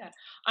important. Yeah,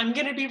 I'm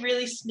going to be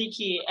really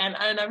sneaky, and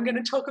I'm going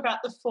to talk about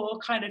the 4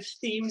 kind of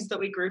themes that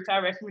we group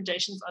our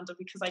recommendations under,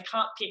 because I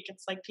can't pick.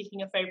 It's like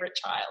picking a favourite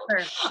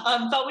child.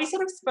 Sure. But we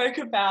sort of spoke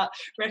about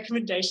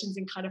recommendations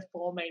in kind of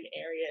 4 main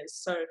areas.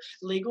 So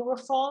legal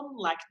reform,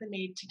 like the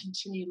need to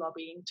continue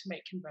lobbying to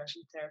make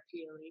conversion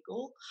therapy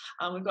illegal.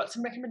 We've got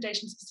some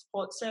recommendations for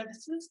support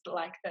services,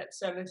 like that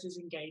services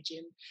engage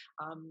in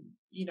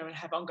and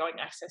have ongoing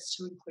access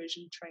to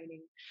inclusion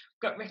training.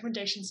 We've got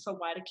recommendations for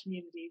wider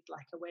communities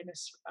like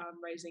awareness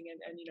raising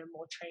and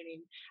more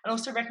training, and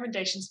also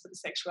recommendations for the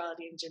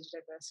sexuality and gender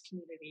diverse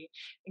community,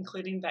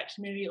 including that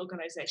community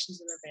organisations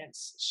and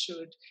events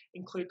should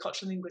include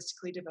culturally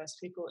linguistically diverse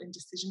people in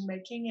decision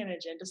making and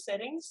agenda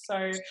settings.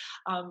 So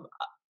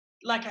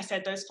like I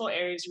said, those 4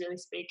 areas really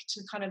speak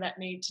to kind of that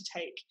need to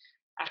take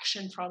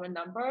action from a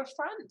number of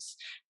fronts.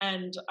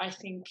 And I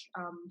think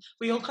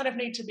we all kind of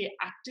need to be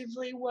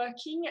actively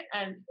working.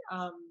 And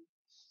I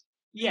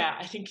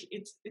think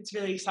it's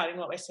really exciting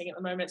what we're seeing at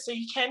the moment. So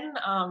you can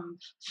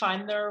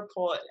find the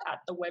report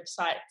at the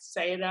website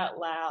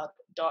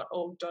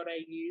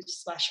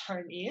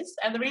sayitoutloud.org.au/home is.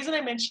 And the reason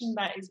I mentioned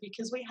that is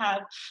because we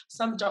have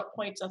some dot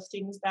points of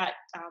things that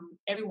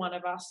every one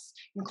of us,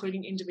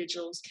 including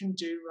individuals, can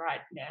do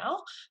right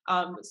now.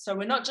 So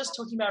we're not just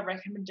talking about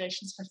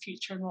recommendations for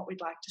future and what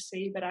we'd like to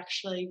see, but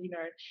actually,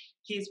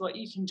 here's what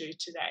you can do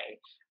today.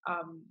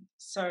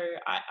 So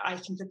I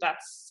think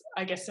that's,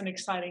 I guess, an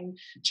exciting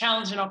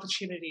challenge and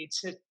opportunity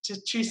to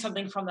choose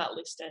something from that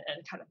list and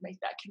kind of make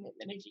that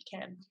commitment if you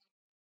can.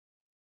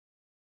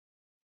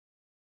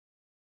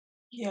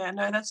 Yeah,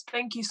 no,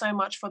 thank you so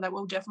much for that.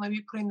 We'll definitely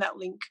be putting that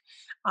link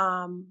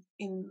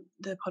in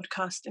the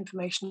podcast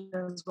information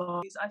as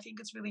well. I think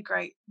it's really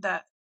great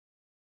that,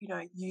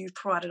 you've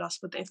provided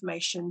us with the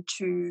information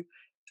to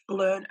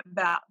learn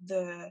about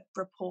the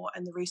report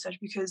and the research,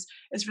 because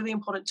it's really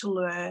important to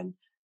learn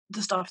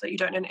the stuff that you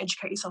don't know and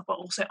educate yourself, but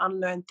also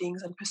unlearn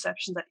things and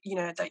perceptions that,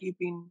 that you've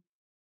been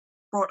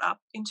brought up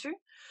into.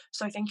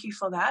 So thank you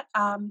for that.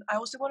 I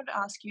also wanted to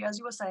ask you, as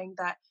you were saying,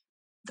 that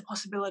the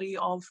possibility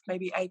of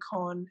maybe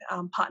ACON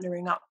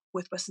partnering up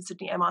with Western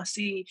Sydney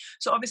MRC.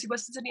 So obviously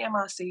Western Sydney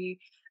MRC,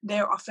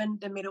 they're often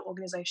the middle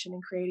organisation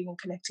in creating and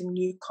connecting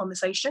new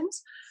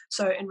conversations.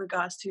 So in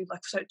regards to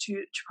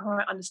to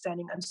promote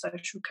understanding and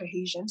social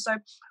cohesion. So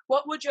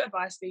what would your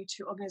advice be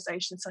to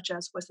organisations such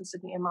as Western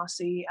Sydney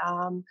MRC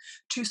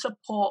to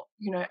support,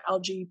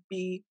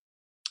 LGBTIQ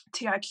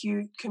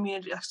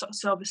community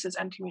services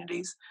and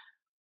communities?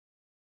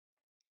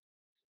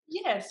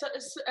 Yeah, so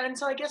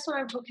I guess when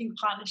I'm talking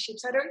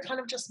partnerships, I don't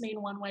kind of just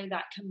mean one way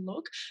that can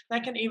look.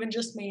 That can even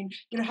just mean,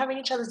 having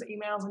each other's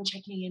emails and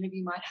checking in if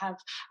you might have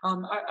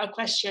a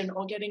question,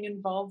 or getting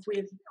involved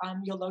with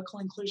your local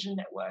inclusion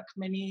network.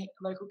 Many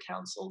local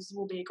councils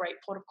will be a great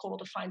port of call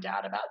to find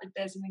out about if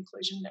there's an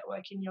inclusion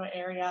network in your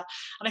area.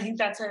 And I think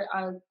that's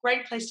a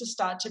great place to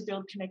start to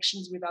build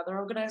connections with other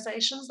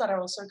organisations that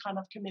are also kind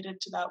of committed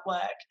to that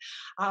work.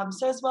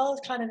 So as well as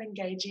kind of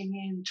engaging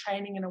in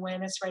training and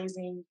awareness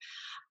raising,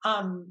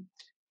 I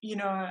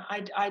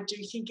do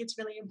think it's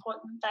really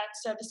important that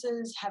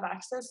services have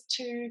access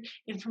to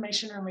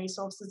information and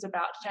resources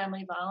about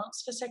family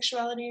violence for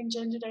sexuality and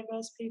gender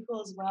diverse people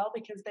as well,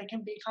 because there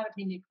can be kind of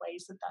unique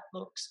ways that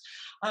looks.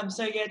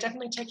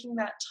 Definitely taking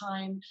that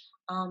time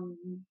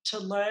to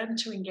learn,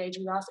 to engage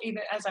with us,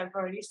 even as I've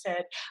already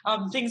said,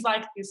 things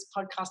like this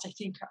podcast, I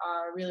think,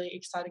 are really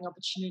exciting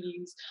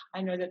opportunities.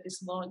 I know that the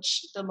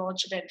launch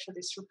event for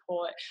this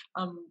report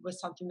was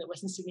something that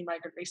Western Sydney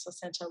Migrant Resource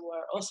Centre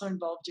were also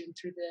involved in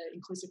through the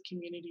Inclusive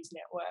Communities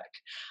Network.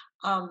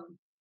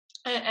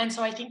 And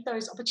so I think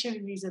those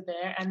opportunities are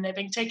there, and they're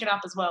being taken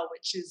up as well,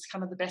 which is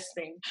kind of the best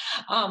thing.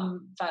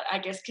 But I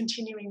guess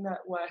continuing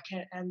that work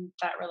and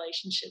that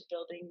relationship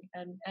building,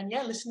 and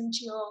listening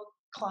to your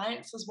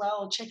clients as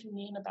well, checking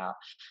in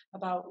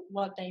about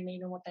what they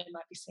need and what they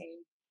might be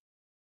seeing.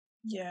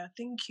 Yeah,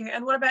 thank you.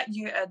 And what about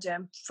you,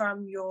 Erdem?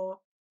 From your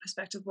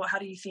perspective, how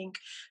do you think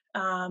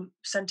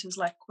centres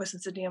like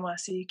Western Sydney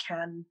MRC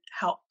can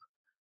help?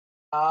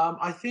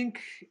 I think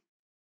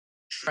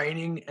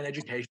training and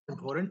education is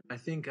important. I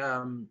think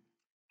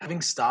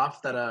having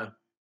staff that are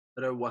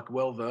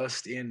well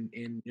versed in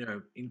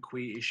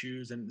queer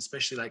issues, and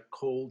especially like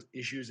called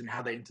issues and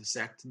how they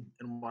intersect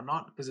and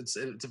whatnot, because it's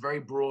a very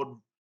broad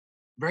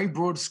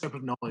scope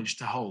of knowledge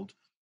to hold.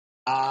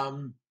 I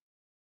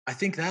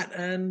think that,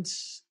 and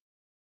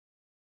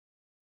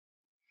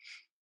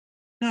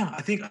no,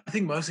 I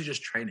think mostly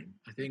just training.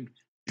 I think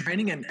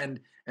training and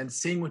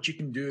seeing what you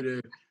can do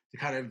to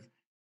kind of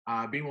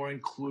be more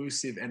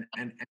inclusive and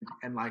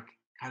like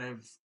kind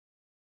of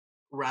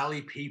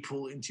rally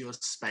people into your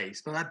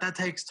space. But that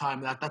takes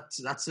time.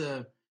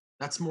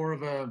 That's more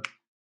of a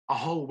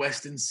whole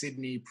Western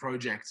Sydney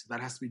project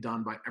that has to be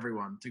done by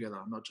everyone together,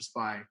 not just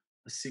by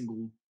a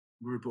single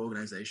group or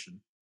organisation.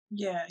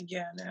 Yeah,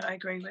 no, I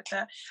agree with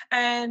that.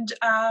 And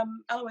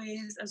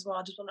Eloise, as well,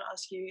 I just want to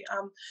ask you,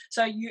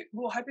 so you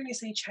were hoping to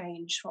see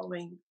change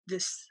following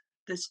this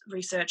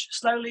research,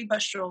 slowly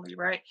but surely,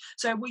 right?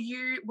 So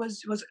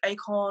was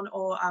ACON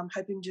or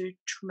hoping to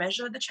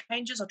measure the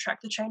changes or track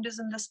the changes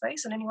in this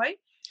space in any way?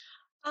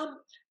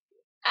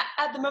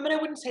 At the moment, I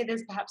wouldn't say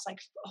there's perhaps like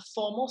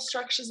formal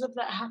structures of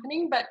that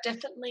happening, but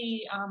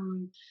definitely,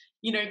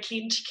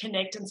 keen to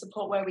connect and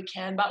support where we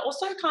can, but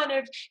also kind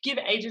of give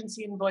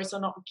agency and voice, or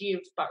not give,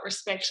 but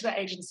respect the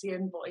agency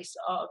and voice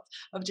of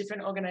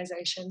different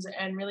organizations,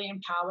 and really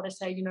empower to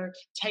say,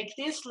 take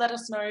this, let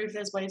us know if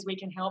there's ways we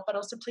can help, but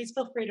also please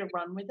feel free to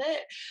run with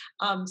it.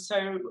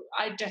 So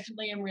I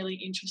definitely am really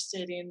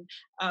interested in,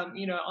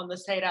 on the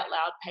Say It Out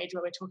Loud page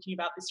where we're talking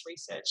about this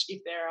research,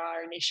 if there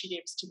are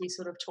initiatives to be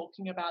sort of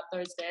talking about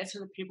those there so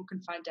that people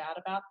can find out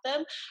about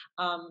them.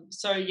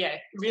 So yeah,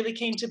 really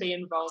keen to be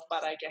involved,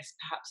 but I guess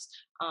perhaps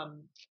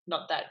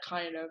not that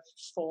kind of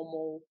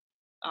formal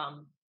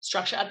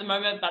structure at the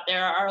moment, but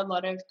there are a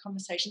lot of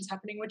conversations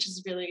happening, which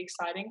is really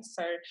exciting.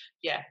 So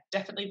yeah,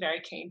 definitely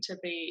very keen to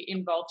be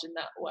involved in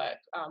that work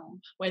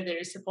where there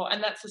is support.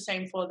 And that's the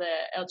same for the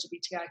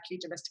LGBTIQ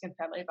domestic and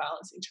family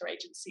violence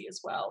interagency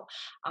as well.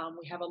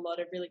 We have a lot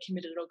of really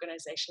committed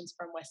organisations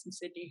from Western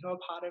Sydney who are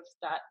part of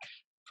that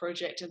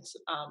project, and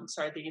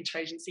the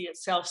interagency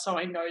itself. So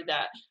I know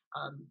that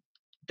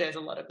there's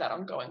a lot of that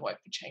ongoing work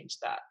for change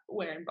that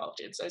we're involved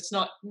in. So it's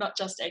not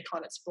just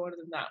ACON, it's broader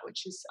than that,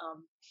 which is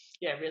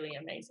really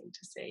amazing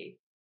to see.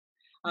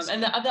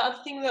 And the other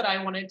thing that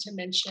I wanted to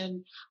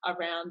mention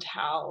around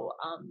how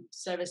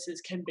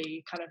services can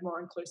be kind of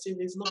more inclusive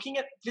is looking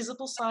at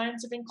visible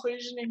signs of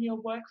inclusion in your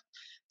work.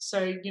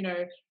 So,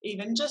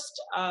 even just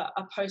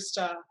a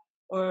poster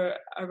or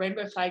a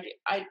rainbow flag,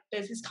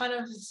 there's this kind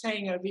of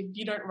saying of, if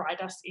you don't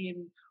write us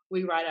in,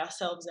 we write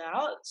ourselves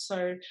out.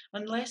 So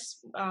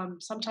unless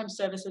sometimes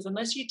services,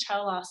 unless you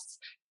tell us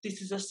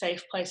this is a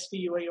safe place for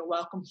you or you're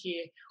welcome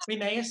here, we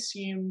may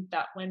assume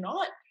that we're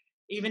not,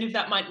 even if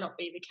that might not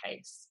be the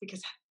case,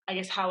 because I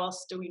guess how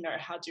else do we know?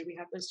 How do we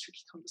have those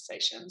tricky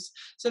conversations?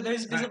 So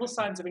those visible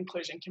signs of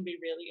inclusion can be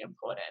really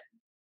important.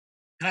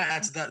 Can I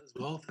add to that as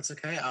well, if that's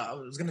okay? I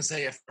was going to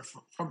say,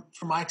 from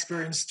my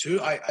experience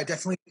too, I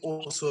definitely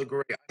also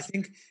agree. I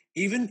think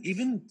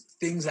even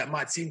things that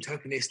might seem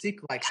tokenistic,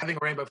 like having a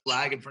rainbow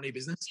flag in front of your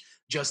business,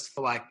 just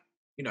for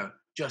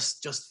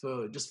just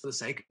for the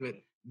sake of it,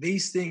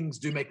 these things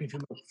do make me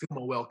feel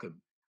more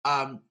welcome.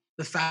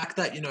 The fact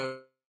that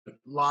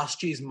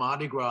last year's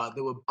Mardi Gras,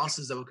 there were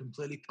buses that were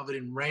completely covered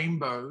in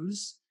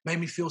rainbows, made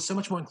me feel so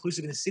much more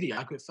inclusive in the city.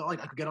 Felt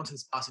like I could get onto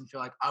this bus and feel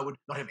like I would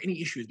not have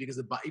any issues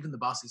because even the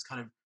bus is kind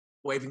of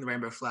waving the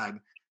rainbow flag.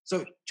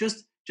 So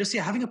just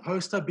having a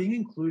poster, being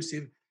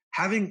inclusive,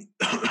 having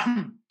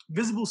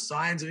visible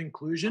signs of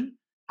inclusion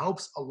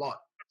helps a lot,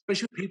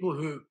 especially people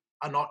who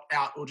are not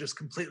out or just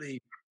completely,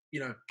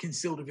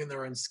 concealed within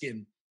their own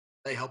skin.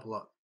 They help a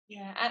lot.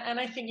 Yeah, and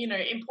I think,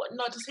 important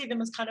not to see them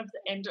as kind of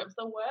the end of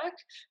the work,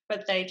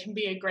 but they can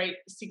be a great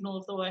signal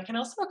of the work, and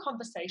also a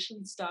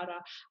conversation starter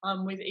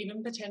with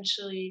even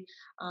potentially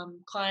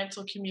clients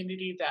or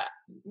community that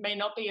may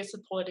not be as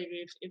supportive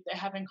if they're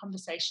having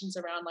conversations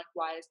around, like,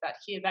 why is that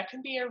here? That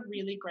can be a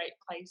really great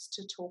place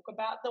to talk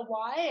about the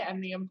why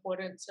and the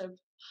importance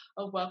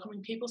of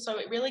welcoming people. So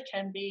it really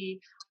can be,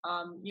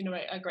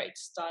 a great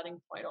starting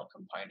point or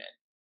component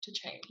to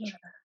change. Yeah.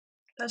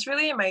 That's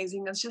really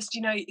amazing. It's just,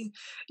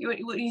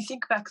 when you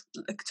think back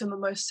to the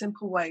most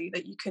simple way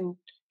that you can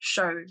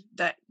show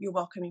that you're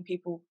welcoming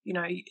people,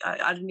 I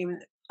didn't even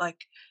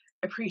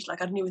appreciate,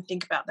 I didn't even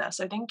think about that.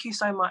 So thank you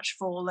so much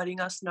for letting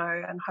us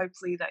know, and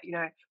hopefully that,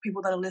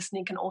 people that are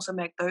listening can also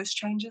make those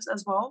changes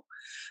as well.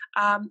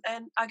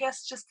 And I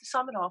guess just to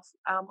sum it off,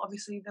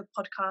 obviously the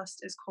podcast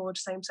is called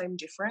Same, Same,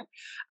 Different.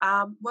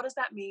 What does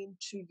that mean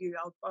to you?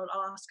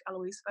 I'll ask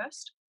Eloise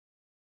first.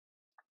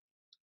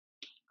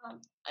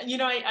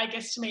 I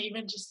guess to me,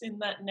 even just in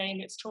that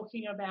name, it's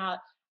talking about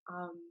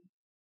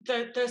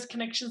those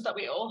connections that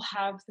we all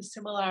have, the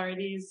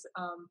similarities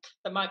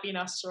that might be in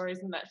our stories,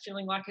 and that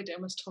feeling like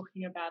Erdem was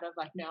talking about of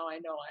like, now I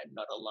know I'm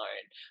not alone,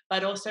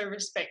 but also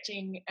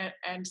respecting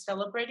and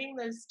celebrating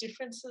those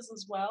differences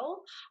as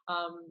well,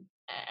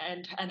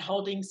 and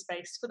holding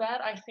space for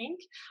that, I think.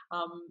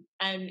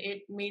 And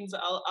it means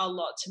a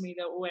lot to me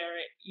that we're,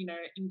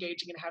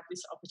 engaging and have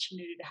this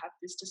opportunity to have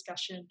this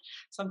discussion.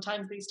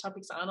 Sometimes these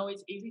topics aren't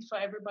always easy for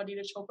everybody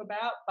to talk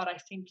about, but I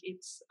think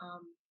it's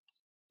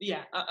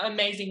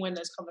amazing when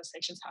those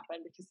conversations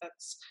happen, because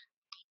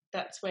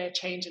that's where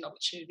change and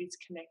opportunities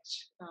connect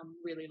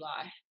really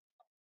lie.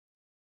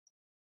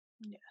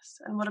 Yes.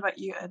 And what about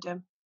you,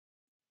 Erdem?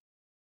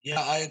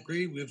 Yeah, I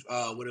agree with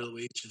what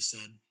Eloise just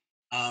said.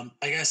 I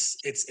guess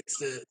it's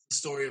the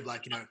story of,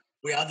 like,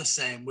 we are the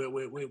same.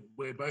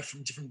 We're both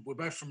from different. We're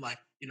both from, like,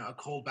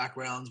 occult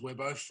backgrounds. We're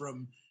both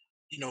from,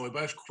 we're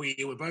both queer.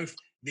 We're both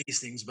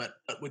these things, but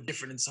we're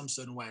different in some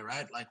certain way,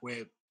 right? Like,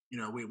 we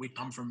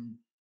come from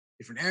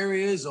different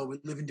areas, or we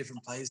live in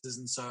different places,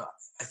 and so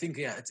I think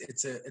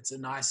it's a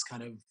nice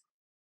kind of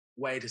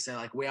way to say,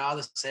 like, we are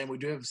the same. We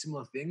do have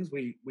similar things.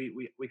 We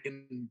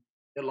can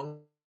get along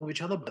with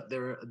each other, but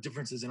there are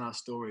differences in our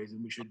stories,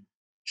 and we should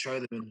show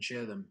them and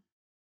share them.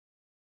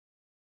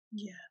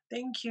 Yeah,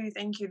 thank you.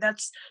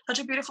 That's such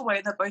a beautiful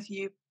way that both of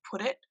you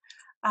put it.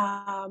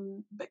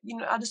 But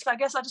I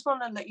guess I just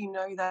want to let you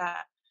know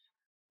that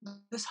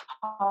this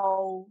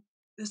whole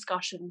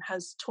discussion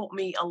has taught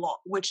me a lot,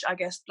 which I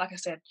guess, like I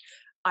said,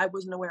 I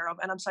wasn't aware of,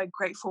 and I'm so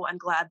grateful and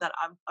glad that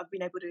I've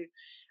been able to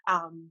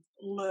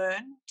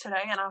learn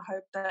today, and I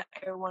hope that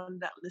everyone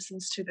that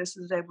listens to this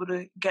is able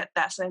to get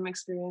that same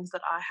experience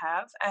that I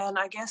have. And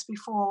I guess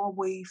before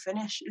we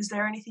finish, is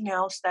there anything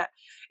else that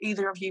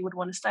either of you would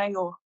want to say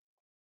or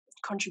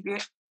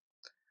contribute?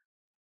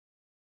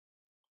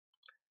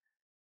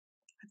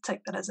 I'd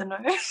take that as a no.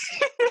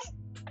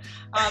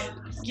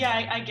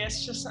 I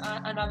guess just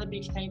another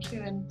big thank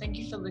you, and thank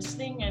you for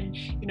listening. And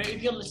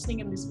if you're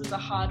listening and this was a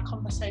hard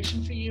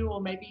conversation for you, or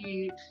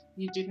maybe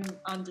you didn't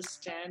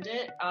understand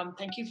it,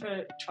 thank you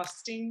for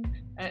trusting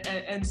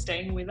and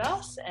staying with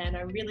us. And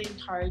I really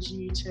encourage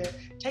you to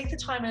take the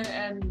time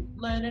and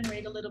learn and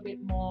read a little bit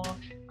more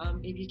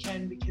if you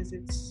can, because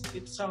it's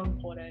so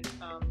important,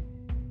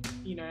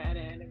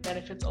 and it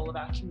benefits all of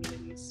our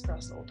communities for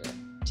us all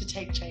to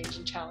take change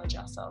and challenge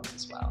ourselves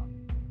as well.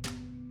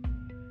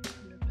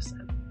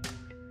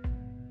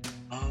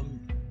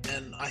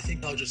 And I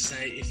think I'll just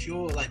say, if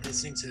you're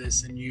listening to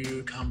this and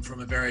you come from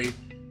a very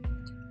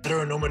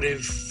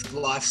heteronormative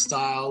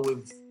lifestyle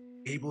with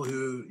people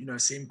who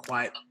seem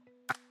quite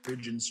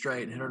average and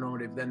straight and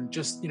heteronormative, then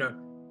just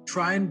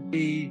try and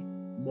be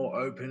more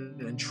open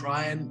and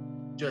try and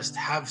just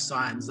have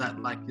signs that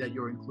that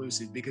you're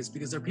inclusive, because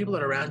there are people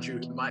that are around you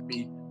who might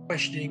be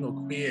questioning or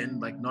queer and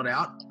not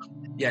out.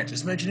 Yeah,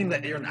 just mentioning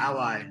that you're an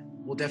ally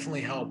will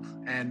definitely help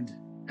and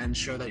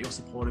show that you're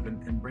supportive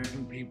and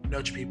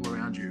nurture people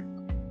around you.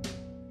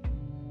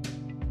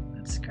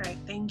 That's great.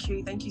 Thank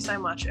you. Thank you so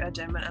much,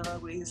 Erdem and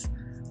Eloise.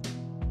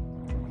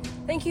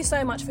 Thank you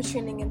so much for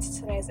tuning into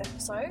today's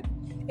episode.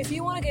 If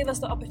you want to give us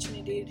the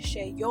opportunity to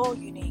share your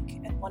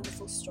unique and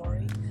wonderful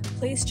story,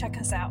 please check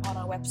us out on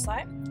our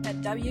website at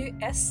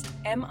wsmrc.org.au.